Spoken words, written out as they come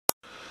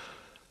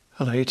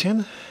Hello Year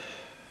 10.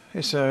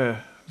 It's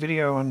a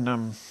video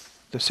on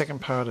the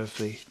second part of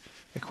the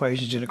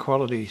equations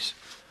inequalities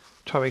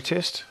topic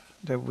test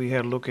that we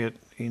had a look at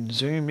in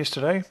Zoom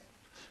yesterday.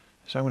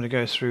 So I'm going to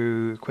go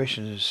through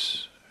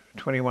questions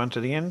 21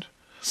 to the end.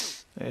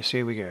 So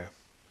here we go.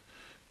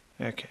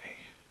 Okay.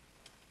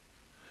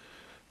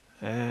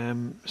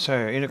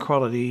 So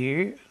inequality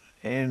here,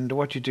 and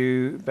what you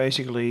do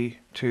basically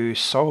to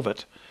solve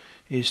it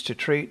is to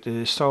treat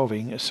the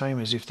solving the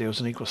same as if there was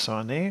an equal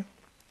sign there.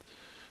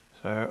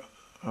 So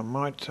I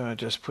might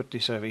just put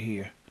this over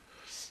here.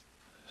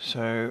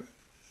 So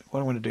what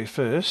I'm going to do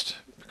first,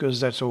 because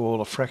that's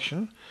all a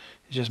fraction,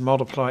 is just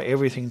multiply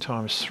everything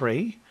times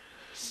 3.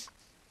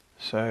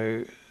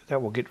 So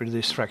that will get rid of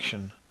this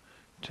fraction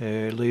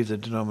to leave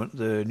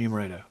the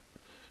numerator.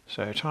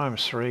 So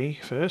times 3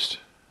 first,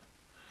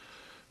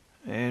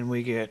 and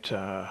we get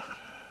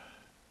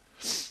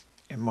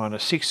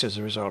minus 6 as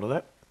a result of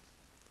that,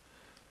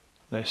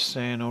 less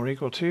than or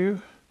equal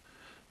to.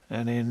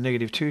 And then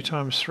negative 2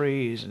 times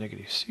 3 is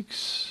negative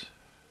 6.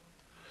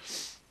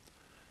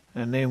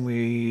 And then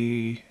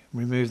we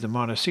remove the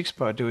minus 6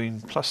 by doing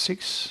plus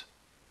 6.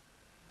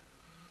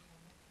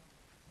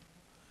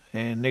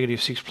 And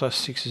negative 6 plus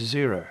 6 is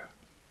 0.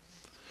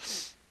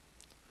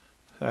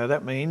 So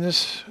that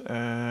means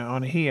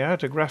on here,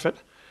 to graph it,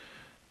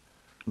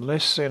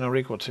 less than or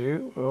equal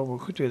to, well, we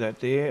could do that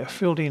there. I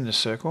filled in the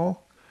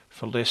circle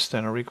for less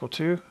than or equal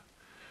to.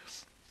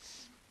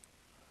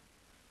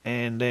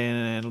 And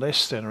then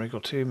less than or equal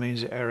to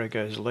means the arrow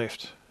goes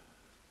left.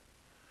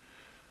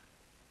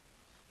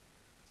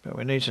 But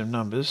we need some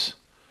numbers.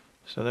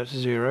 So that's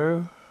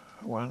 0,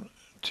 1,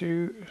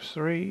 2,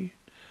 3,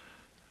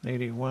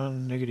 negative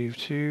 1, negative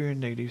 2,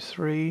 negative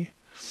 3.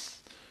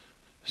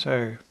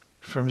 So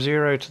from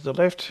 0 to the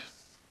left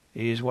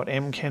is what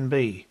m can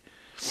be.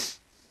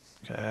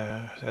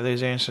 So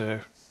there's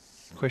answer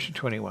question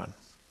 21.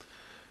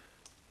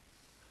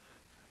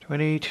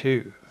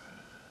 22.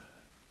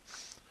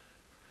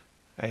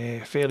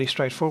 A fairly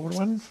straightforward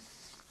one.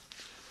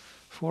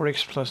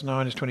 4x plus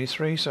 9 is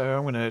 23, so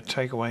I'm going to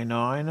take away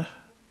 9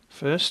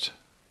 first.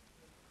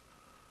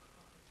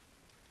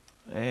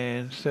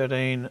 And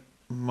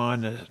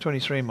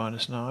 23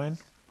 minus 9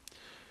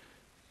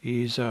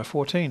 is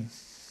 14.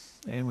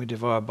 And we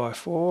divide by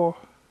 4.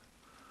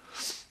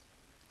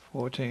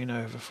 14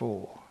 over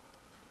 4,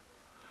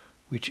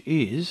 which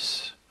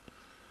is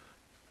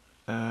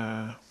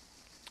 7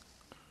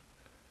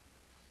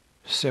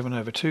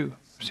 over 2.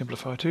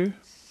 Simplify 2,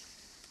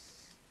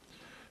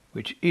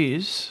 which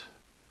is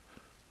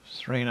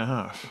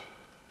 3.5.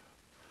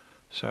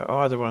 So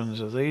either one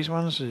of these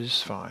ones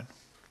is fine.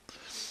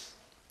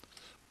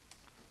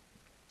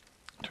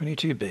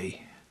 22b,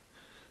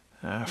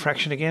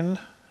 fraction again.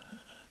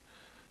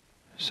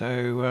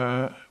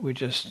 So we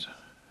just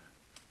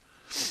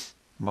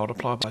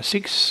multiply by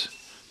 6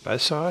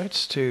 both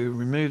sides to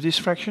remove this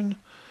fraction.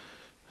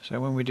 So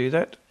when we do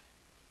that,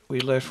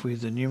 we're left with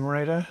the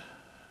numerator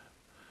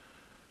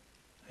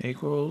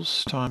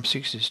equals times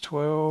 6 is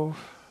 12,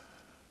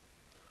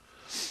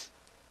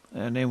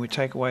 and then we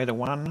take away the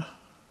 1.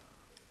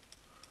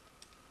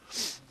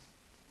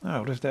 Oh, I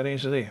left that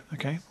answer there.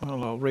 Okay,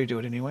 well, I'll redo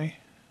it anyway.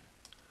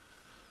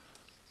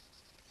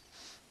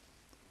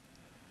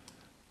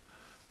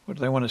 What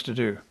do they want us to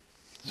do?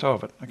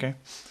 Solve it, okay.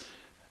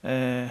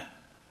 Well,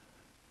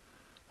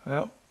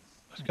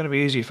 it's going to be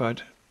easy if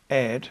I'd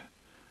add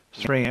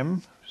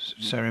 3m,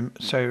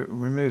 so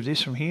remove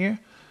this from here,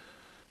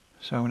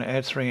 so I'm going to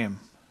add 3m.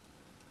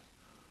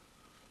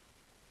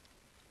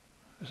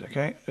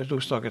 Okay, it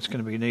looks like it's going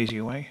to be an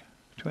easier way.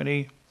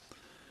 20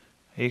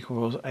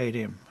 equals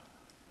 8m.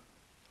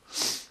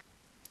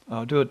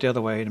 I'll do it the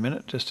other way in a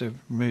minute, just to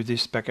move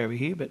this back over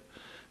here, but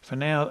for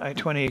now,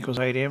 20 equals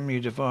 8m,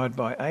 you divide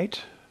by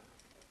 8.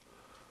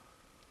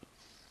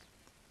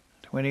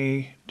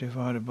 20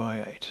 divided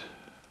by 8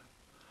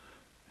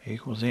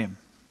 equals m.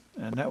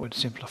 And that would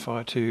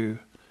simplify to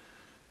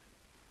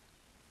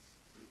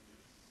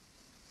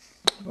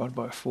divide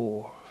by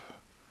 4,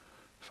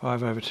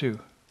 5 over 2.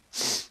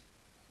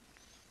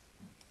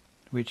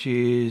 Which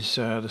is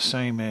the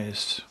same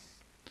as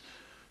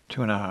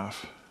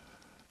 2.5.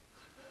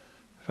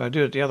 If I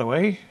do it the other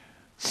way,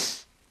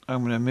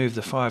 I'm going to move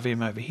the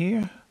 5m over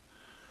here.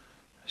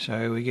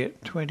 So we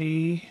get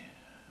 20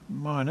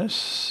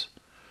 minus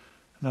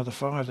another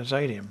 5, that's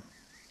 8m,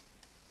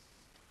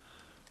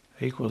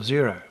 equals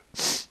 0.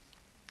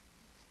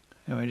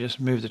 And we just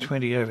move the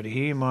 20 over to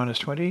here, minus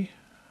 20,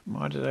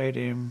 minus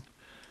 8m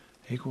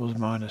equals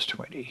minus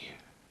 20.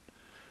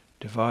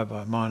 Divide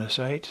by minus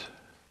 8.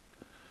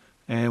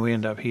 And we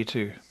end up here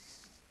too.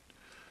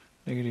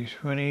 Negative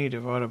 20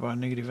 divided by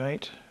negative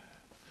 8.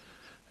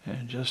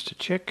 And just to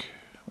check,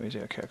 where's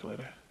our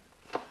calculator?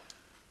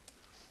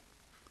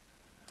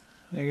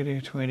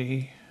 Negative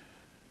 20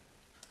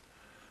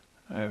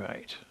 over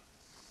 8.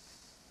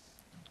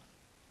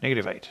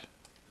 Negative 8.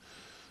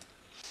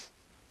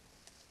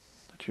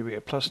 That should be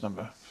a plus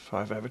number.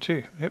 5 over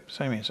 2. Yep,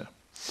 same answer.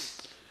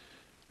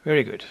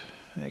 Very good.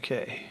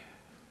 Okay.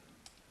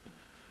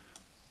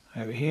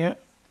 Over here.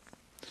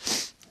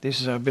 This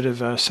is a bit of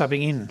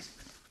subbing in.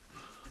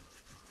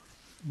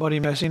 Body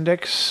mass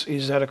index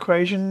is that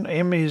equation.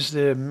 M is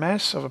the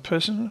mass of a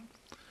person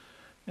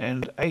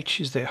and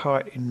h is their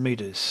height in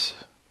meters.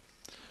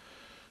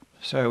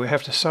 So we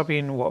have to sub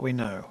in what we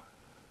know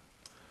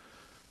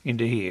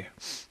into here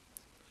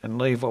and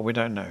leave what we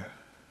don't know.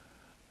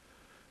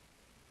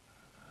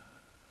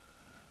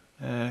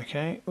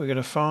 Okay, we're going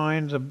to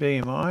find the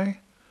BMI.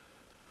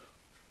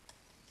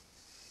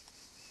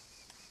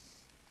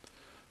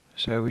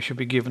 So we should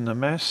be given the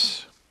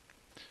mass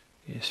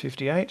is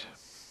 58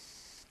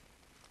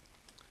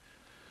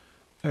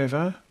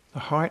 over the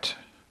height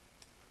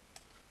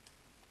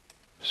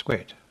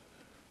squared.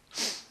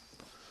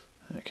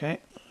 Okay,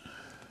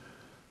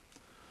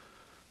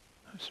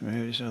 let's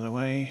move this other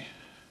way.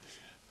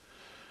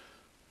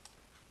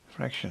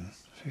 Fraction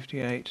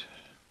 58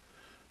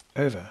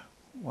 over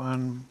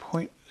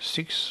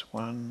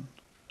 1.61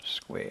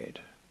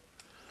 squared.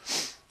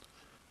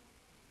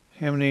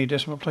 How many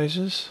decimal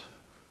places?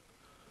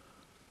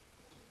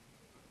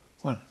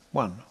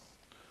 1.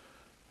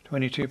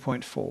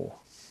 22.4.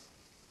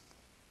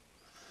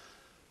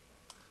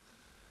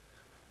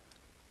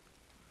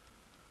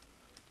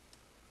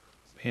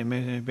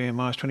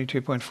 BMI is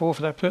 22.4 for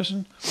that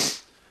person.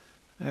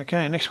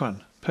 Okay, next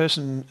one.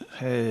 Person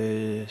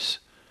has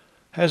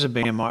a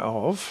BMI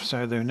of,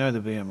 so they know the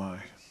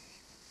BMI.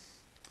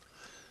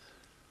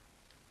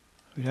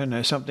 We don't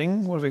know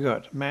something. What have we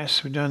got?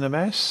 Mass. We've done the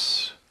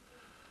mass.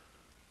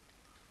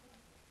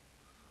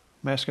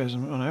 Mass goes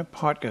on, oh no,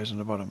 height goes on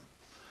the bottom.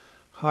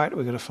 Height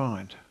we've got to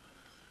find.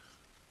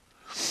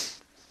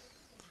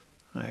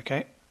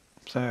 Okay,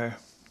 so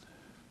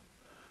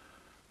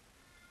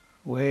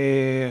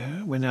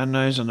when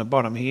unknowns on the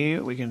bottom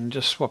here, we can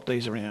just swap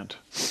these around.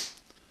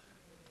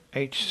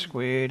 H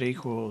squared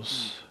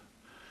equals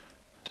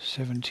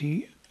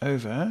 70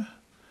 over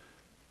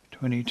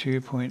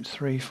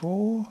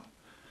 22.34.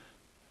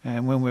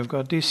 And when we've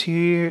got this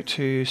here,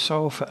 to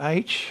solve for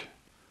h,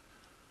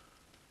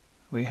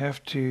 we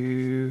have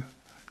to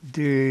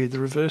do the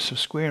reverse of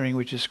squaring,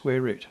 which is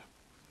square root.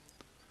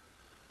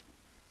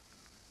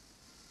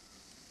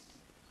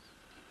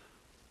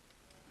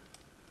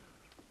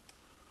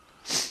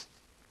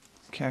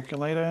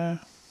 Calculator.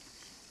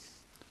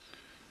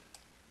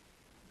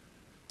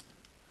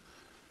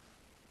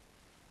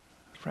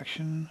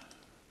 Fraction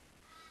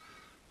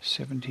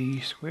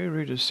 70, square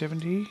root of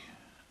 70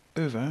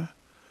 over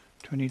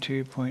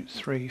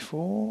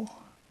 22.34,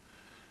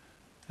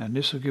 and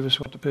this will give us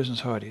what the person's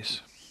height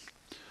is.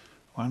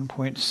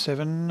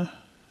 1.7,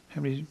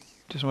 how many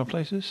decimal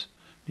places?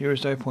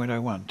 Nearest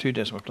 0.01, 2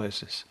 decimal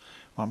places.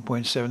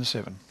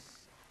 1.77.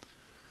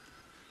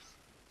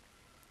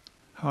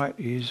 Height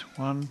is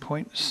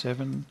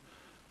 1.77.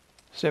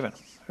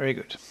 Very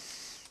good.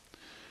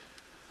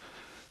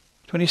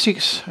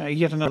 26,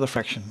 yet another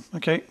fraction.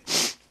 Okay.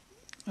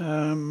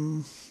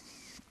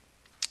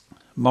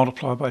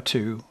 Multiply by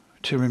 2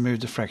 to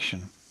remove the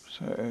fraction.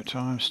 So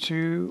times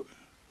 2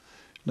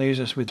 leaves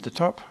us with the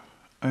top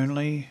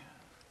only.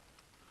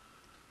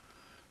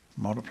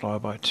 Multiply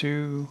by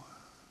 2.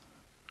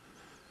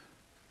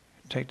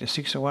 Take the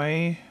 6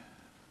 away.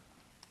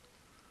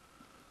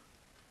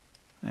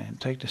 And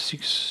take the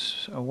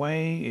 6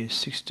 away is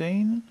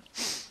 16.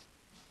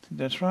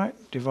 That's right.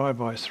 Divide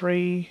by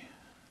 3.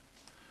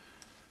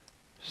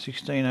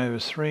 16 over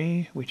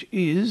 3, which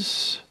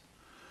is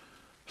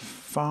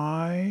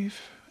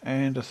 5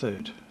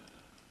 1/3.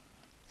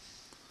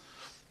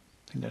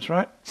 I think that's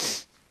right.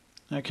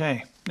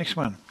 Okay, next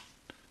one.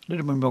 A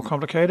little bit more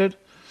complicated.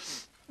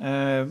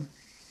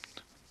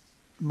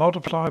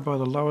 Multiply by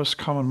the lowest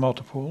common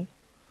multiple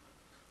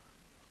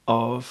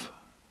of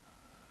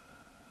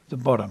the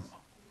bottom.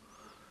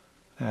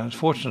 Now,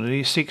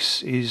 unfortunately,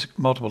 6 is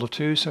multiple of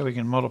 2, so we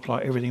can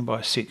multiply everything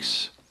by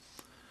 6.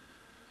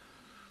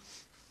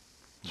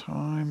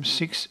 Times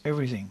 6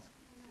 everything.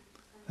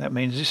 That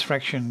means this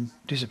fraction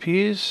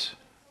disappears.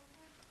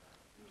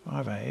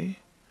 5a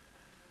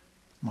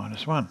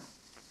minus 1.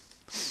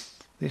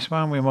 This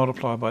one we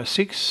multiply by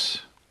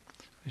 6,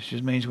 which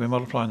just means we're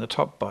multiplying the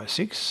top by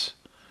 6.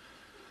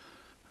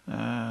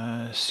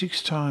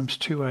 6 times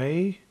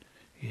 2a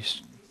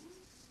is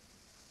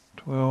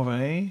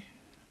 12a,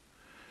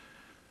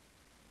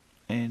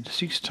 and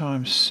 6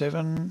 times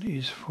 7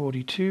 is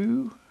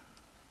 42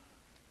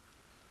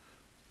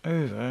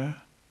 over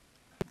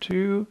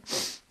 2,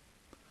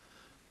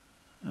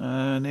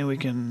 and then we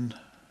can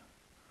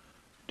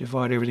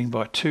divide everything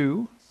by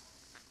 2,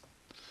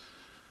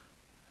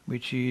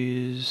 which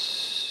is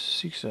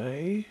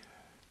 6a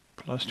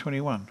plus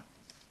 21.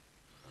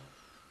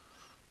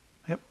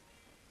 Yep.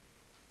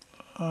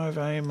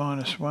 5a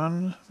minus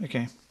 1.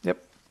 Okay.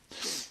 Yep.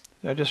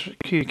 So just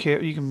you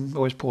can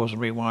always pause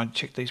and rewind,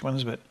 check these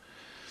ones, but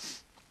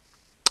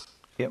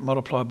yep,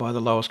 multiply by the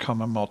lowest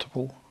common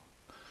multiple.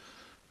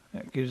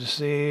 That gives us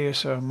there,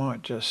 so I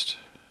might just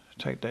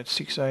take that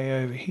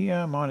 6a over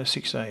here, minus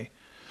 6a.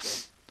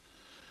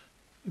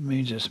 It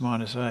means it's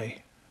minus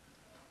a.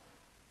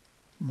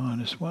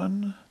 Minus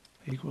 1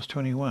 equals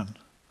 21.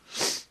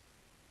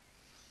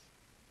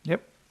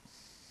 Yep.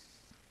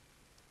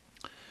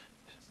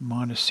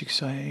 minus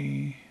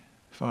 6a,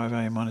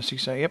 5a minus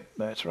 6a, yep,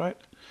 that's right,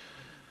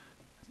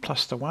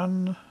 plus the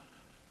 1,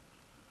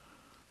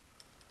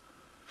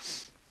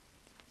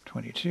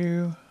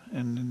 22,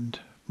 and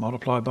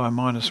multiply by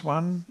minus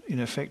 1, in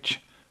effect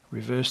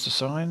reverse the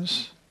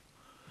signs,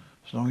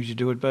 as long as you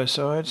do it both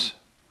sides.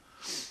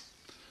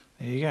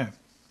 There you go. A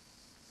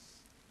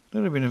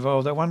little bit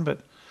involved, that one,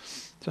 but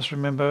just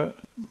remember,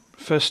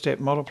 first step,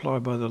 multiply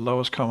by the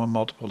lowest common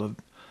multiple of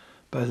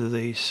both of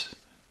these.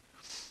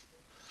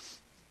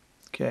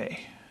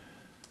 Okay.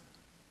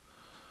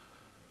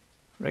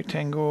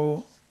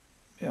 Rectangle,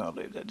 yeah, I'll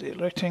leave that there.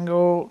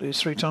 Rectangle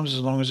is 3 times as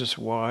long as it's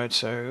wide,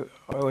 so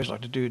I always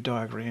like to do a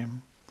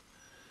diagram.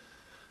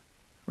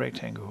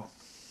 Rectangle.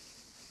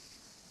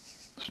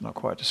 It's not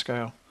quite to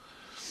scale.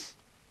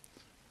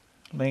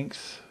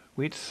 Length,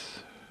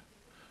 width,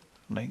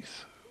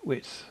 length,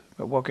 width.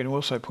 But what we can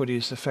also put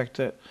is the fact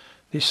that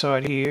this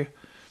side here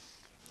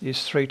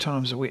is 3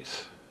 times the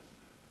width.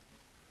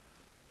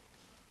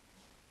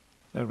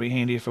 That'll be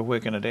handy for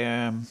working it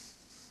out.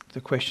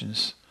 The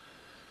questions.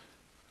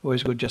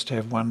 Always good just to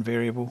have one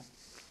variable.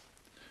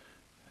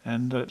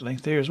 And the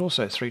length there is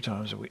also 3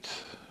 times the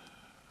width.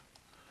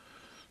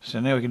 So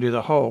now we can do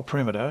the whole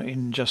perimeter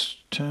in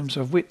just terms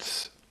of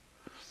widths.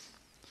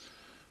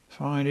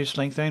 Find its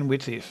length and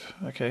width if.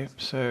 Okay,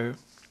 so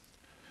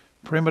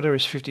perimeter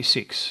is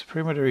 56.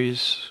 Perimeter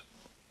is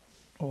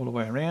all the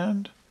way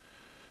around.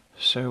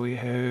 So we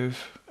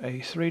have a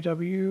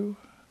 3W,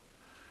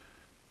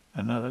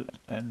 another,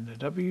 and a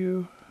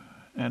W,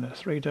 and a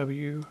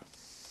 3W,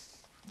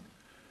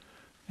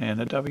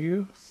 and a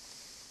W,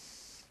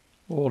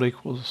 all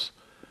equals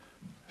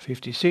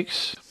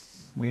 56.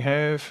 We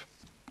have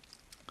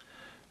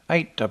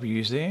 8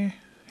 W's there,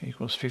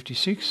 equals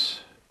 56.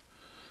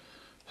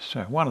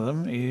 So one of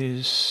them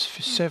is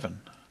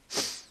 7.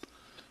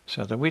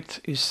 So the width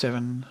is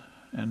 7,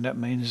 and that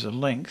means the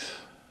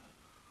length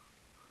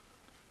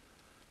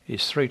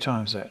is 3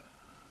 times that,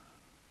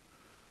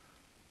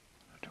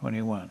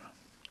 21.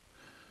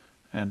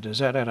 And does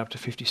that add up to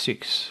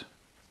 56?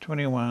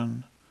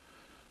 21,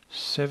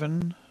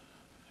 7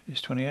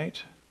 is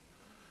 28,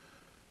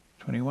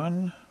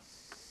 21,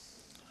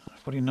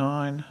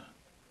 49,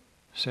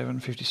 7,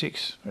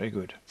 56. Very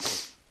good.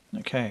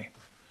 Okay.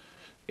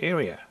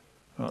 Area.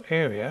 Well,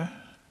 area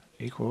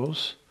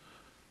equals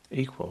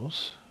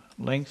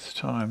length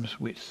times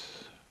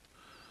width,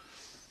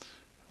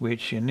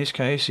 which in this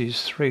case is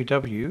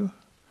 3W,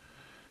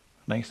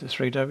 length of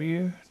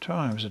 3W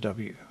times a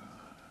W,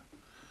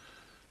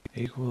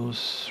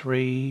 equals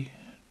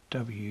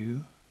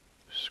 3W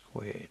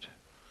squared.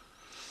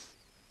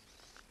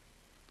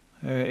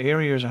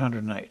 Area is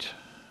 108,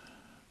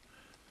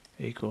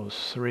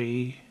 equals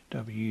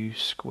 3W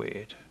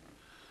squared.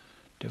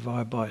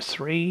 Divide by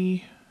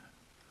 3,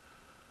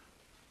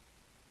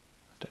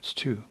 that's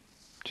 2.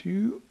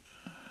 2,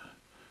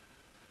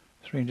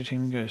 3 into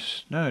 10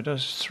 goes, no, it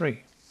does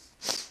 3.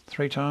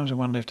 3 times and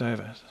 1 left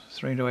over.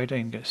 3 into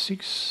 18 goes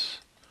 6.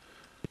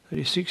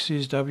 36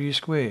 is W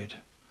squared.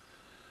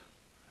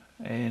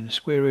 And the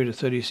square root of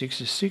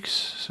 36 is 6,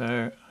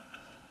 so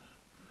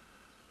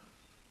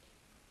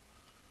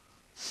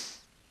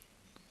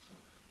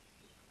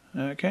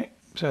okay,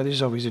 so this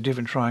is obviously a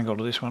different triangle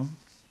to this one.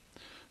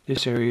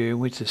 This area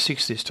width is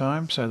 6 this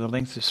time, so the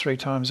length is 3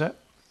 times that,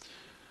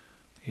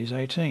 is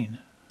 18.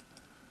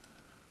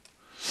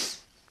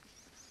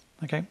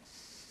 Okay.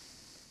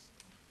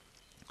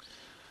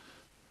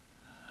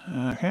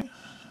 Okay,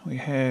 we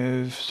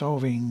have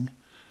solving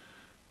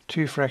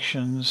 2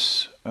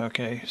 fractions.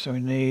 Okay, so we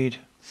need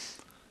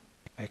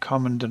a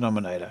common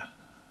denominator.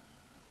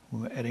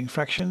 We're adding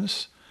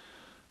fractions,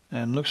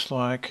 and looks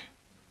like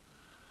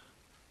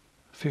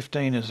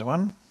 15 is the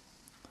one.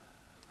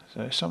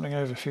 So something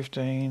over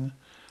 15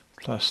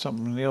 plus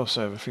something else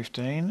over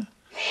 15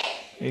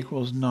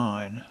 equals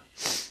 9.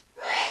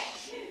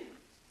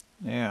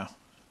 Now,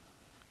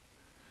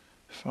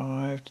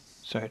 5,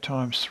 so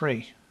times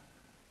 3.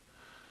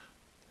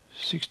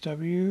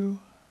 6W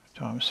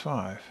times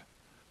 5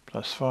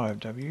 plus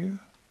 5W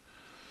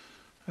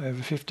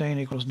over 15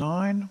 equals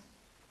 9.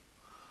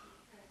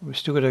 We've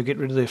still got to get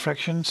rid of the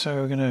fraction, so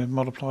we're going to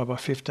multiply by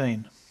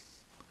 15.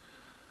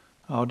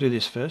 I'll do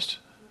this first.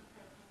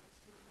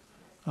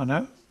 I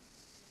know.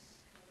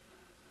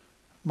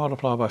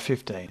 Multiply by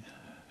 15.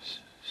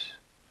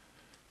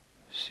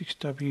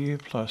 6W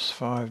plus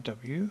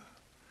 5W,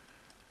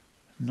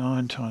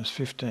 9 times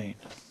 15.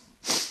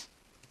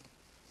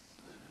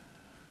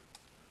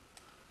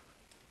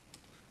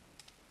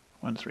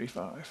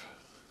 135.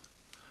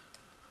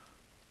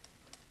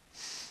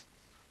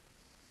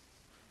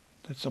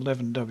 That's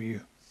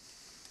 11W.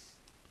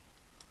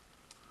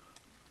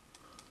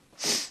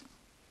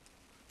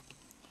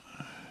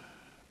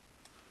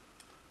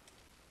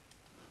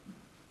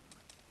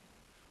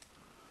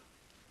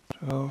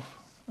 Oh,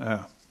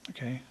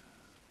 okay.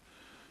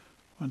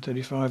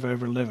 135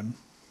 over 11.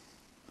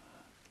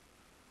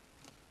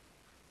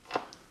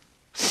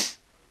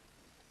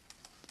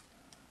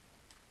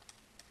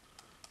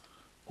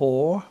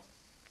 Or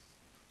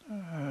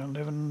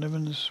 11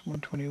 11s equations,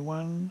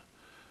 121,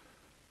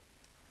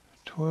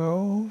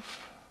 12,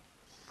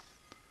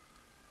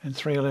 and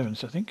 3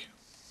 11s, I think.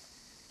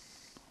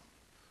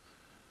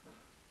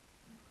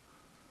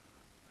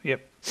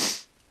 Yep.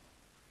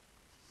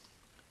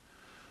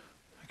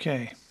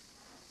 Okay.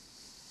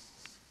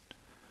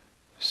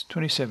 It's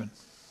 27.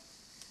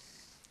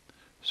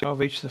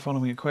 Solve each of the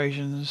following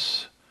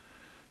equations,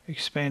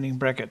 expanding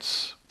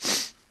brackets.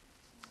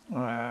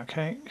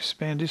 Okay,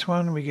 expand this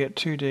one, we get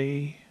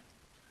 2d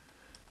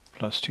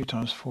plus 2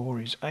 times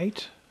 4 is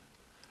 8,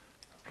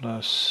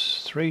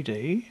 plus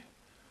 3d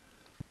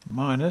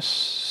minus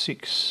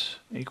 6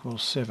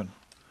 equals 7.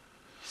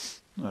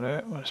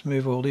 Alright, let's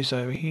move all this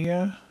over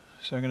here.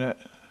 So I'm going to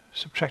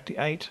subtract the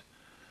 8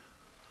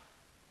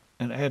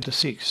 and add the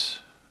 6.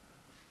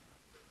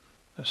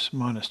 That's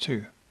minus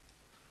 2.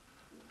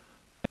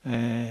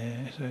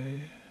 And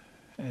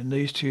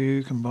these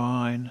two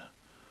combine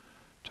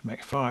to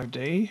make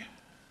 5d.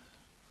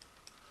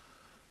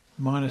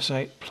 Minus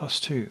 8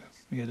 plus 2.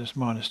 Yeah, that's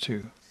minus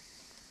 2.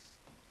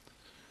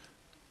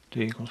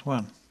 D equals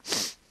 1.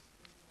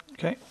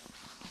 Okay.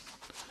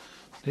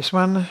 This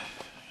one,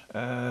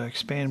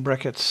 expand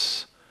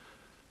brackets,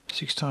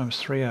 6 times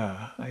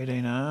 3r,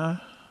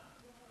 18r,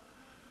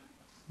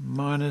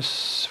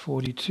 minus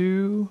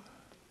 42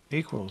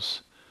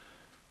 equals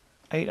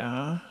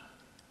 8r,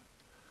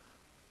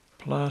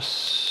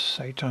 plus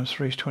 8 times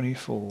 3 is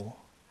 24.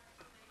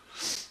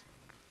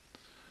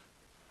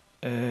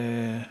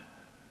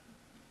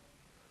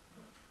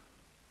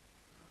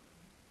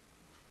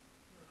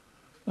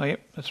 Oh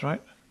yep, that's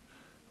right.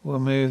 We'll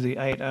move the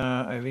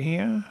 8r over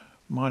here,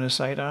 minus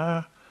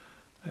 8r,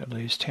 that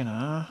leaves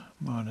 10r,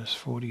 minus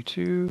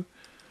 42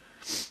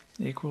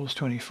 equals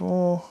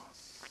 24.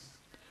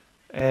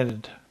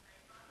 Added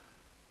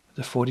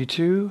the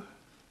 42,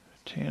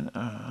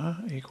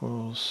 10r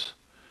equals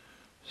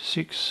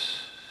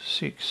 6,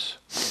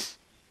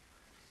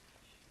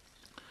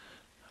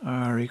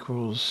 r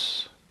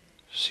equals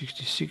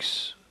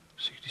 66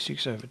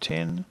 over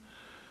 10,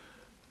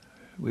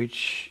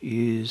 which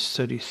is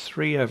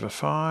 33 over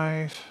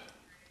 5,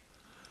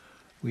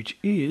 which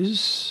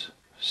is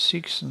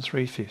 6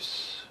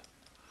 3/5.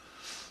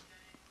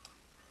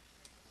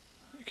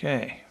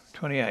 Okay,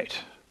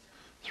 28.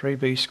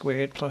 3b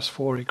squared plus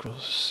 4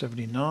 equals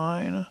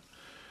 79.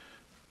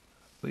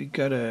 We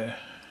got to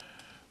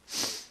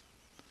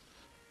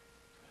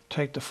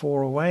take the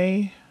 4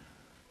 away.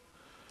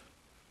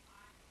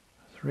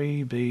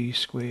 3b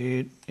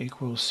squared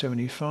equals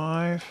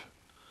 75.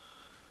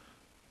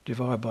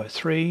 Divide by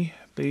 3.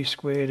 B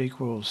squared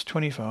equals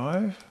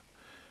 25,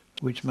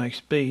 which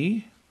makes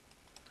B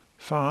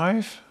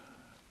 5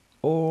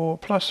 or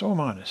plus or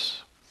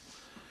minus.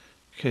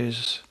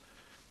 Because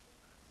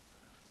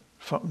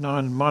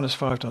 9 minus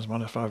 5 times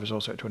minus 5 is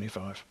also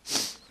 25.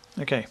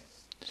 Okay.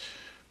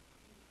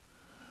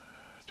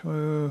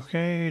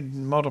 Okay,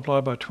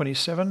 multiply by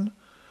 27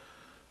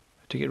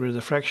 to get rid of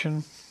the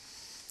fraction.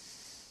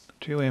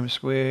 2m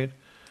squared,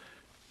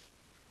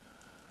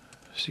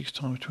 6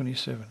 times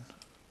 27.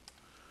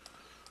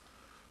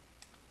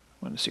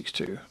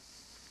 162.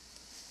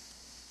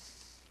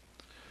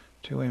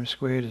 2m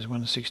squared is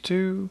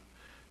 162.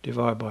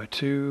 Divide by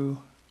 2.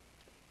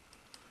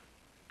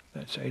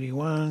 That's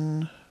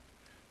 81.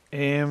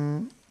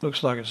 M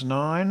looks like it's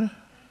 9.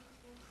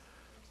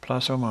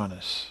 Plus or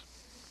minus.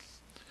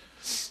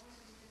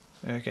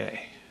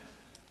 Okay.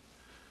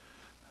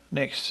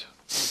 Next.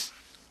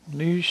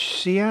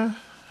 Lucia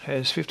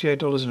has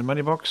 $58 in a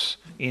money box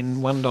in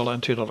 $1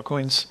 and $2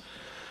 coins.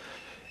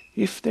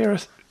 If there are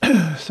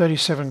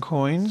 37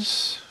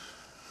 coins,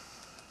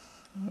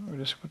 we'll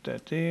just put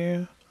that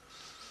there.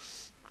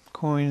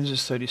 Coins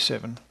is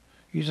 37.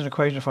 Use an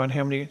equation to find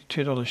how many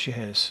 $2 she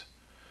has.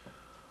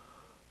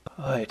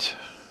 Right.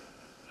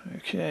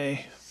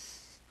 Okay.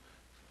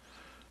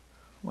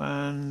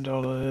 $1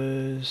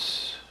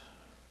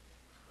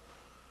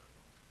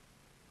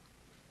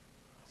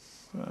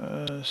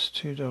 plus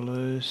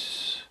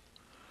 $2.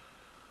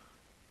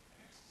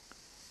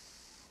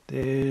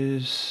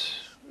 There's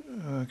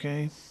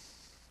okay.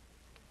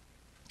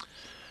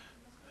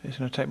 It's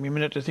going to take me a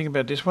minute to think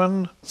about this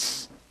one.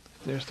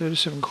 There's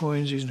 37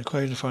 coins. Use an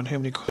equation to find how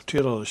many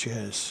 $2 she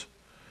has.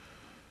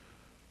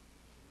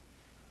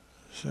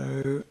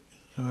 So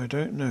I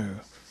don't know.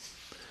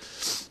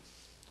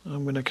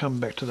 I'm going to come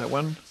back to that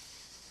one.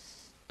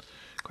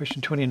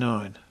 Question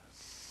 29.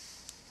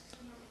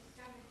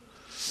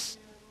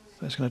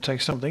 That's going to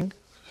take something.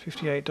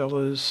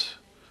 $58.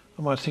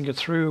 I might think it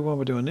through while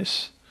we're doing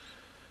this.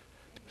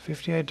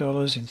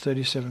 $58 in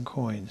 37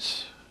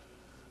 coins.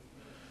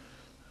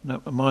 No,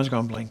 my mind's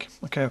gone blank.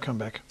 Okay, I'll come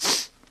back.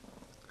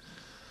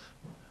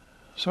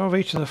 Solve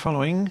each of the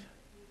following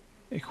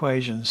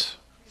equations.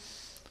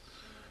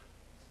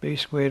 B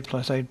squared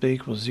plus 8b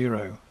equals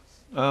 0.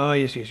 Oh,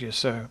 yes.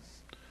 So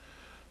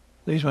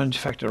these ones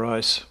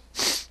factorise.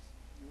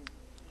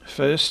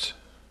 First,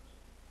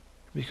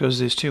 because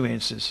there's two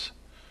answers.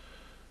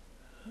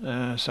 So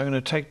I'm going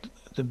to take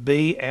the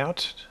b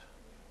out.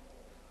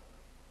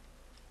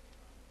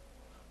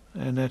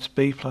 And that's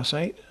b plus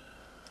 8.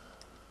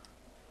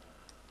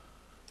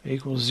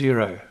 equals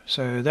 0.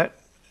 So that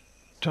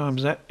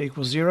times that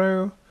equals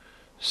 0.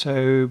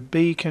 So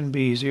b can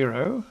be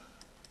 0.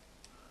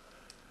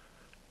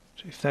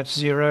 So if that's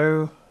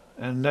 0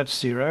 and that's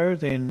 0,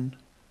 then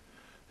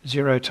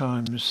 0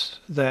 times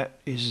that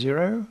is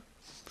 0.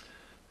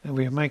 And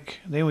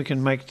then we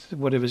can make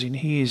whatever's in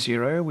here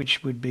 0,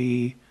 which would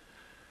be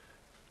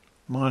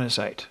minus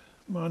 8.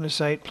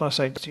 Minus 8 plus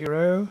 8,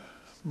 0,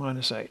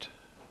 minus 8.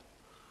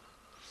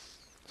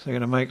 So we're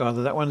going to make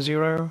either that one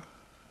 0.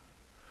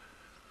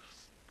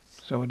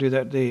 So we'll do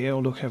that there. Oh,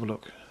 look, have a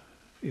look.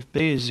 If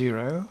b is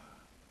 0,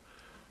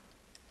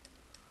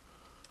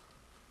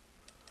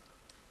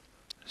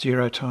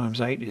 0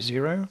 times 8 is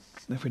 0.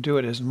 If we do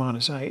it as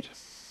minus 8,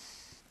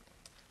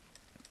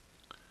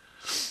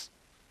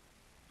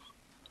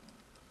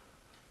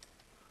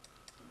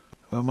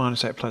 well,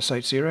 minus 8 plus 8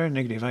 is 0.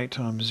 Negative 8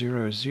 times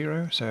 0 is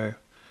 0. So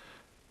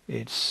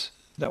it's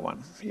that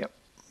one. Yep.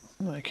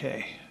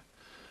 Okay.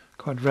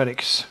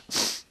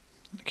 Quadratics.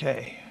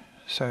 Okay.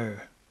 So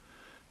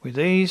with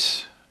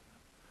these,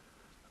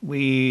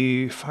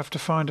 we have to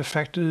find the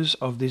factors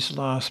of this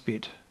last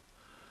bit.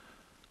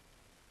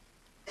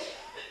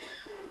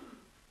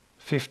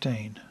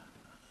 15.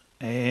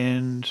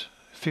 And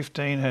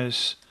 15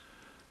 has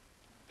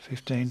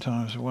 15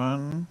 times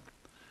 1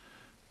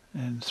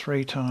 and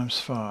 3 times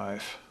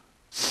 5.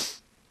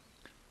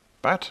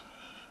 But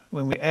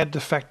when we add the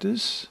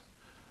factors,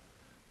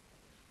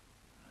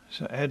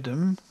 so add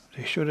them,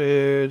 they should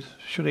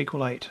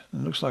equal 8.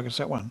 And it looks like it's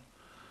that one.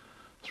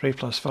 3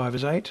 plus 5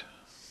 is 8.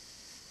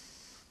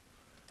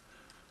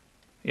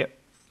 Yep,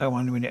 that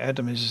one, when you add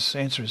them, his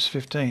answer is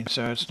 15,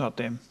 so it's not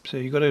them. So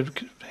you've got to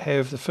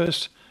have the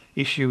first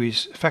issue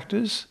is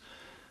factors,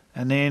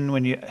 and then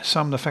when you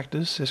sum the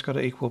factors, it's got to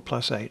equal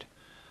plus 8.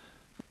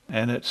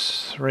 And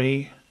it's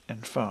 3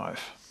 and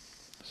 5.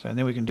 So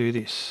then we can do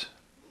this.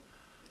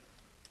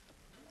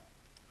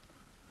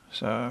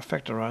 So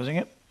factorising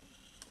it,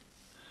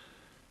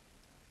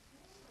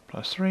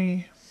 plus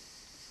 3,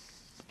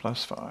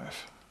 plus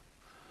 5.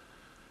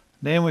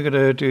 Then we're going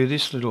to do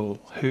this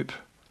little hoop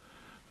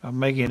of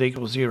making it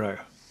equal 0.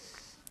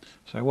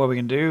 So what we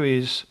can do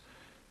is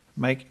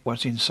make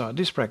what's inside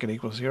this bracket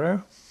equal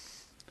 0,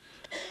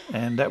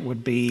 and that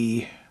would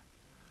be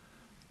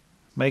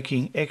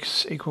making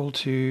x equal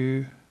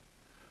to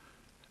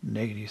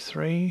negative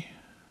 3,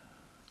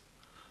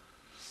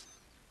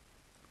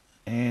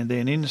 and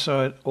then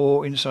inside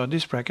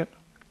this bracket,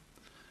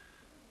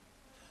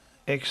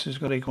 x has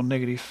got to equal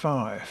negative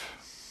 5.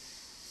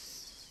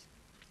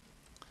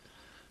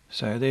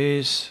 So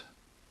there's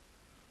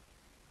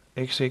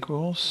x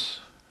equals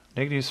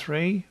negative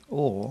 3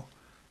 or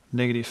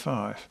negative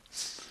 5.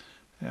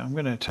 Now I'm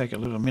going to take a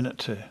little minute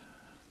to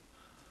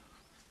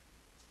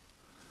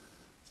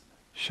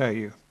show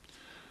you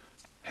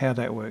how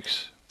that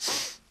works.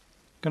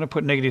 I'm going to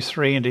put negative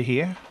 3 into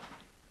here.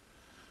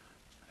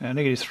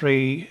 Negative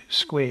 3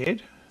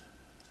 squared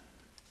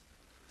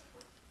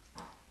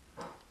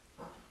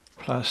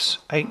plus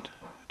 8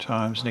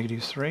 times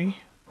negative 3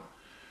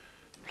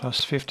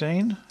 plus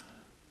 15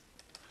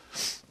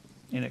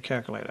 in a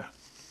calculator.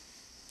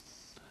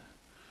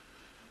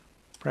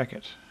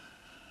 Bracket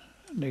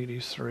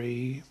negative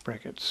 3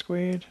 bracket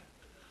squared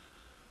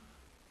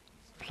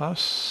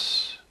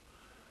plus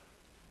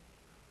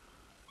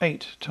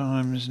 8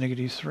 times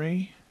negative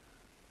 3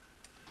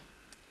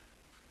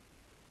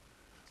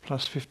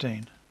 plus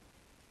 15.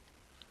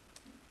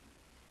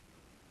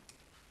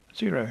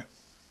 0.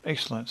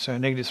 Excellent. So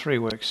negative 3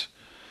 works.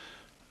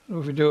 What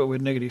if we do it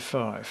with negative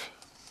 5?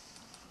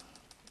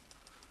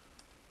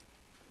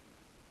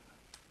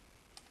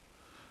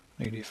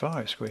 Negative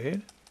 5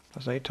 squared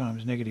plus 8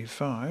 times negative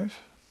 5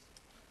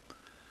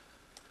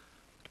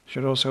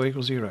 should also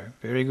equal 0.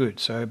 Very good.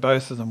 So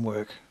both of them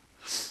work.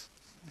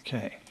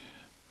 Okay.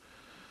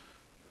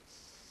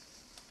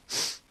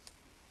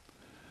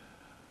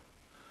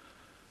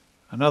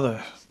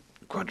 Another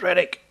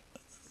quadratic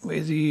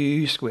with the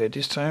u squared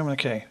this time.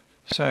 Okay.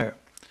 So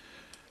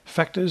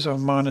factors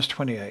of minus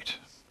 28.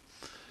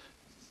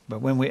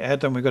 But when we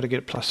add them, we've got to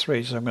get plus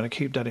 3, so I'm going to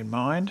keep that in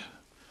mind.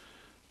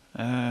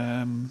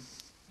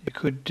 You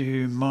could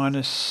do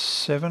minus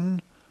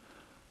 7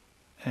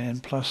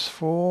 and plus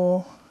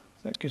 4.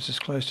 That gets us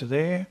close to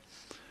there.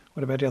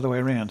 What about the other way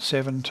around?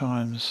 7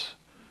 times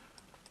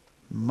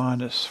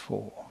minus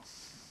 4.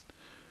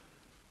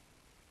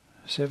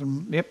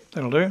 7, yep,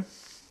 that'll do.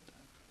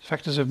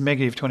 Factors of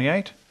negative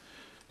 28.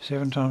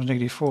 7 times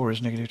negative 4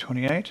 is negative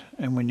 28.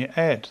 And when you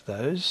add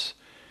those,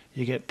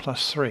 you get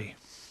plus 3.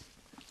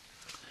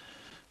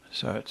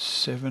 So it's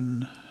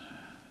 7,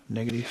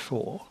 negative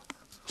 4.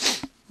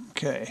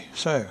 Okay,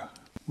 so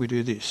we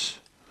do this.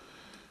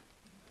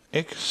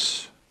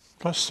 X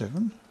plus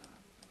 7,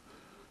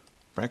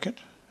 bracket,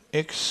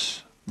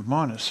 x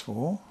minus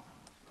 4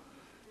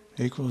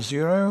 equals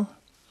 0.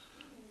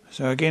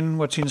 So again,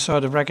 what's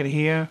inside the bracket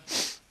here,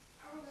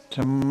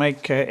 to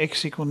make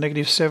x equal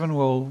negative 7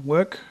 will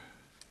work.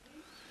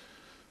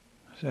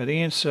 So the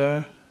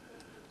answer,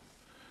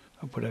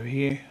 I'll put over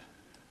here,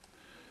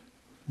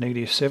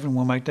 negative 7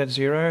 will make that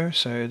 0,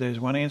 so there's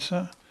one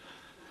answer.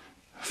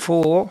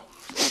 4,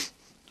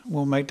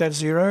 we'll make that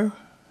 0.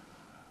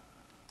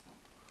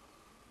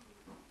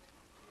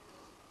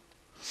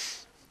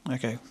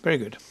 Okay, very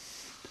good.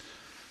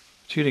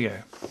 2 to go.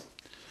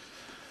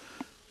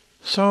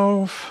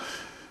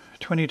 Solve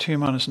 22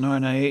 minus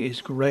 9a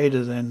is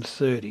greater than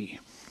 30.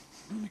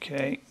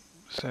 Okay,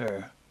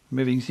 so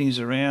moving things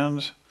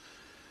around,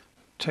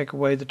 take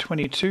away the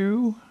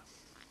 22.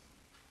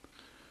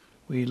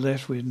 We're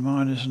left with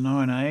minus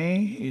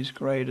 9a is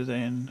greater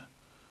than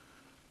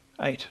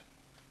 8.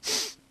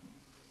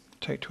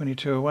 Take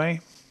 22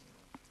 away,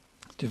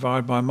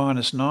 divide by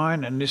minus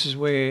 9, and this is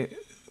where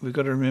we've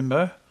got to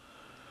remember,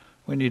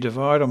 when you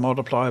divide or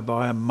multiply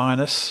by a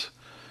minus,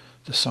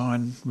 the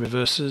sign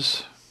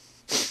reverses.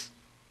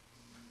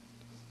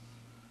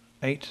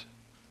 8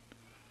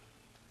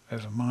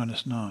 over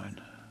minus 9,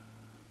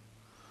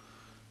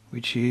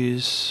 which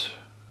is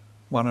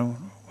 1 over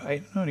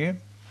 8, oh yeah,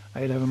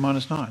 8 over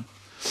minus 9.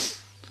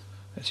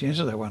 That's the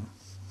answer to that one.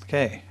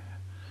 Okay,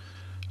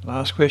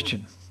 last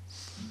question.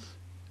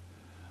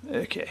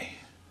 Okay,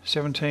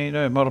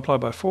 17, multiply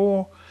by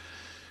 4,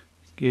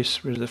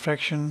 gets rid of the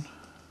fraction,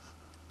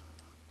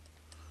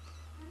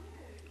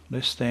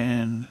 less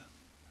than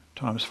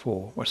times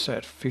 4. What's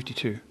that?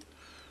 52.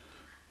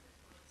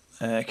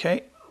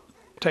 Okay,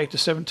 take the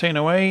 17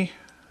 away,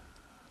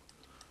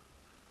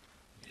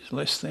 is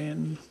less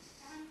than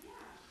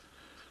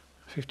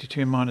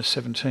 52 minus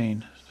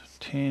 17.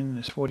 10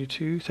 is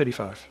 42,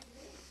 35.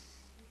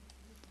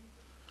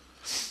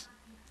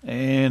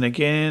 And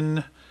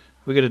again,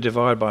 we're going to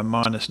divide by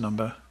minus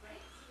number.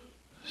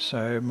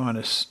 So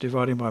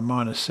dividing by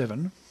minus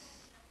 7.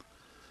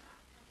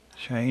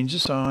 Change the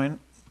sign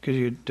because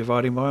you're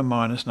dividing by a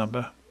minus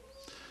number.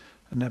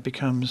 And that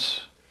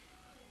becomes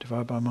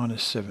divide by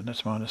minus 7.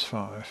 That's minus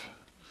 5.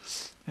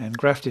 And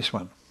graph this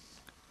one.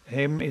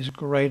 M is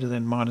greater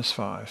than minus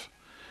 5.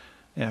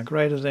 Now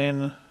greater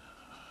than,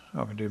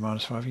 I can do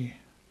minus 5 here.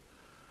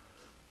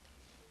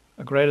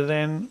 A greater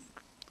than,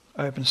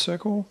 open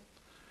circle.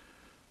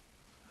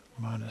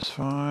 Minus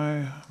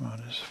 5,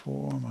 minus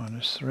 4,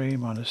 minus 3,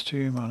 minus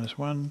 2, minus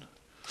 1.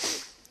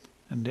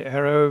 And the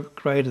arrow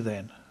greater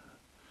than.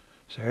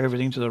 So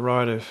everything to the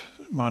right of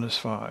minus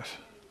 5.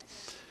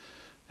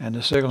 And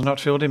the circle's not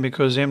filled in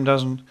because m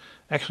doesn't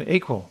actually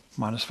equal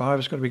minus 5.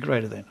 It's got to be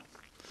greater than.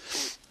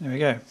 There we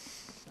go.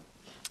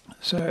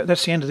 So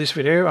that's the end of this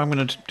video. I'm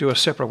going to do a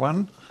separate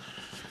one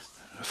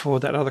for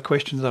that other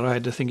question that I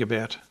had to think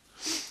about.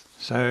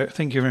 So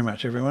thank you very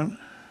much, everyone.